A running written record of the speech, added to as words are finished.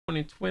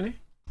2020.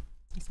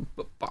 Some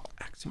football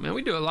action, man.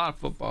 We do a lot of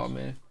football,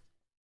 man.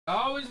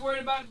 Always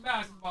worried about the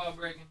basketball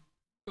breaking.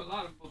 We do a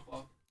lot of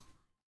football.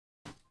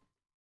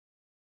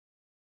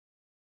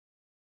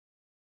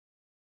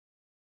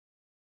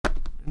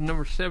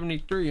 Number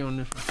 73 on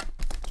this one.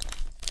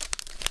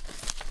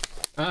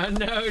 I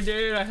know,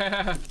 dude.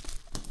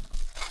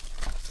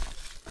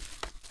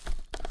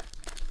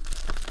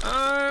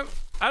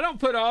 I don't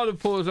put all the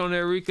pulls on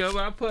there, Rico,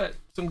 but I put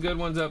some good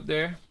ones up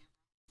there.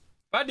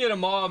 If I did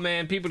them all,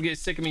 man, people get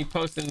sick of me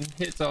posting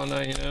hits all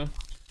night, you know?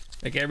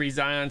 Like every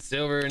Zion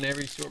Silver and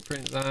every short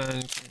print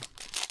Zion,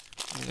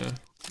 you know?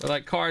 But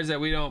like cards that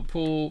we don't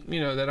pull,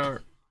 you know, that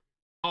aren't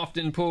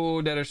often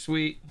pulled, that are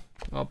sweet,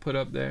 I'll put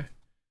up there.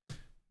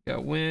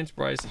 Got Winch,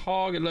 Bryce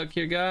Hall, good luck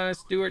here, guys.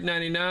 Stewart,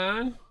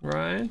 99,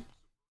 Ryan.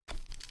 I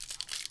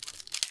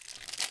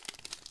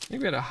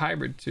think we got a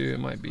hybrid too, it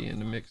might be in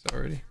the mix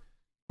already.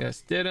 Got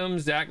Stidham,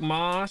 Zach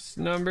Moss,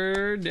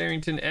 number,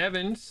 Darrington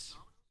Evans,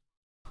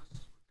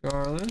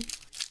 Garland,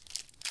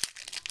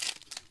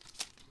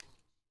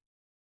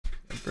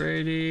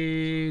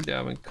 Brady,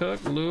 Dalvin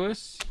Cook,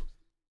 Lewis,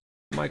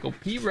 Michael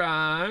P.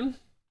 Ryan,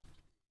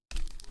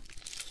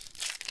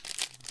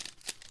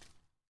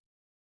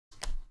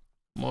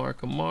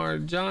 Mark Amar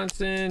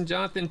Johnson,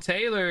 Jonathan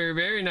Taylor,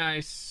 very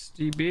nice,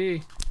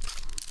 GB.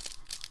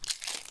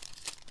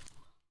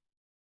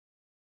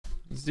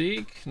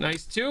 Zeke,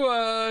 nice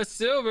Tua,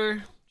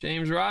 silver,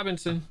 James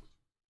Robinson,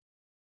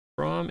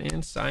 Fromm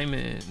and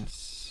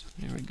Simons.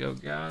 Here we go,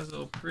 guys.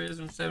 Little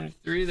Prizm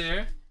 73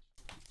 there.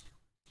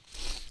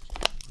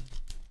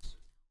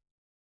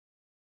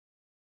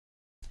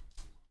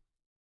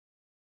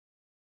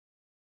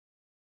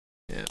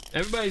 Yeah,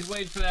 everybody's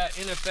waiting for that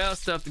NFL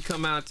stuff to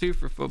come out too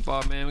for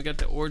football, man. We got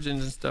the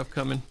origins and stuff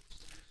coming.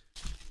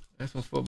 That's when football.